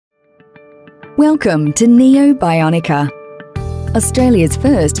Welcome to Neo-Bionica, Australia's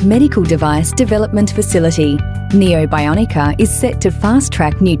first medical device development facility. Neo-Bionica is set to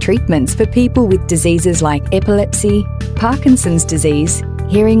fast-track new treatments for people with diseases like epilepsy, Parkinson's disease,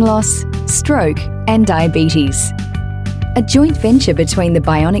 hearing loss, stroke and diabetes. A joint venture between the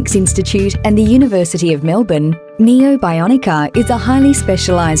Bionics Institute and the University of Melbourne, Neo-Bionica is a highly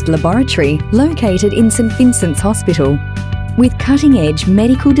specialised laboratory located in St Vincent's Hospital, with cutting-edge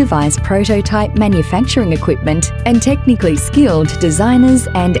medical device prototype manufacturing equipment and technically skilled designers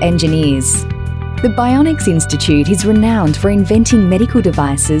and engineers. The Bionics Institute is renowned for inventing medical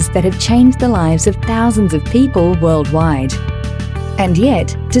devices that have changed the lives of thousands of people worldwide. And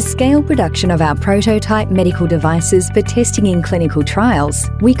yet, to scale production of our prototype medical devices for testing in clinical trials,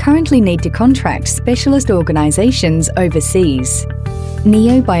 we currently need to contract specialist organisations overseas.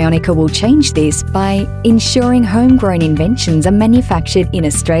 Neo-Bionica will change this by ensuring homegrown inventions are manufactured in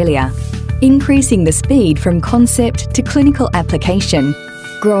Australia, increasing the speed from concept to clinical application,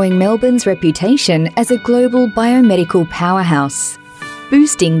 growing Melbourne's reputation as a global biomedical powerhouse,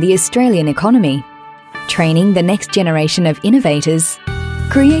 boosting the Australian economy, training the next generation of innovators,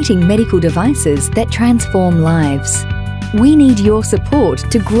 creating medical devices that transform lives. We need your support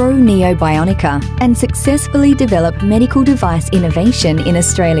to grow Neo-Bionica and successfully develop medical device innovation in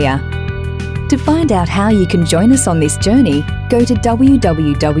Australia. To find out how you can join us on this journey, go to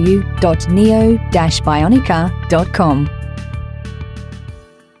www.neo-bionica.com.